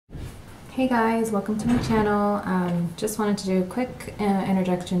Hey guys, welcome to my channel. Just wanted to do a quick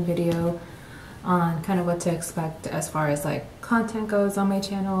introduction video on kind of what to expect as far as like content goes on my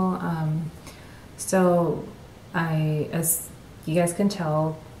channel. As you guys can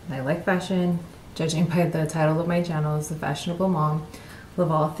tell, I like fashion. Judging by the title of my channel, is The Fashionable Mom.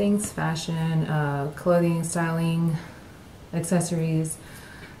 Love all things fashion, clothing, styling, accessories,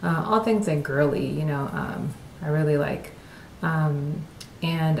 all things like girly, I really like.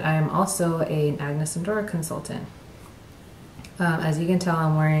 And I'm also an Agnes and Dora consultant. As you can tell,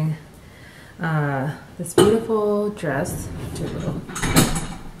 I'm wearing this beautiful dress.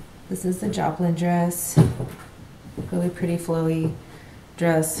 This is the Joplin dress. Really pretty flowy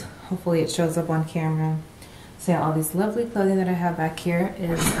dress. Hopefully it shows up on camera. So yeah, all these lovely clothing that I have back here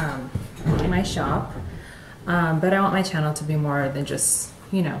is in my shop. But I want my channel to be more than just,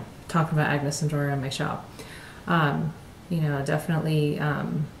 talking about Agnes and Dora in my shop. Definitely, I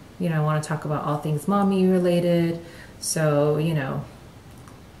want to talk about all things mommy related. So,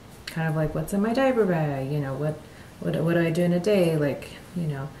 kind of like what's in my diaper bag, what do I do in a day? Like,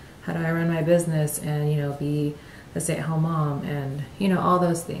 how do I run my business and, be a stay-at-home mom and, all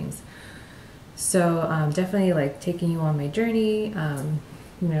those things. So, definitely like taking you on my journey,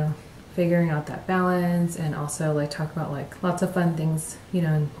 figuring out that balance, and also like talk about like lots of fun things,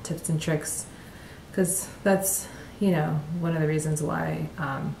 and tips and tricks, because that's one of the reasons why,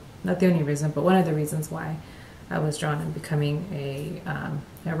 not the only reason, but one of the reasons why I was drawn in becoming a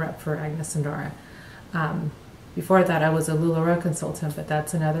rep for Agnes and Dora. Before that, I was a LuLaRoe consultant, but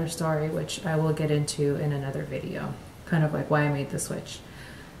that's another story, which I will get into in another video, kind of like why I made the switch.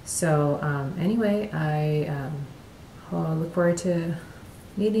 So anyway, I look forward to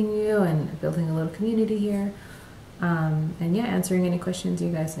meeting you and building a little community here. And yeah, answering any questions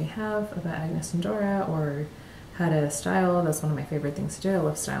you guys may have about Agnes and Dora or how to style. That's one of my favorite things to do. I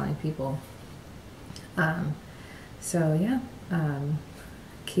love styling people. So yeah,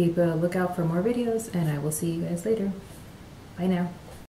 keep a lookout for more videos, and I will see you guys later. Bye now.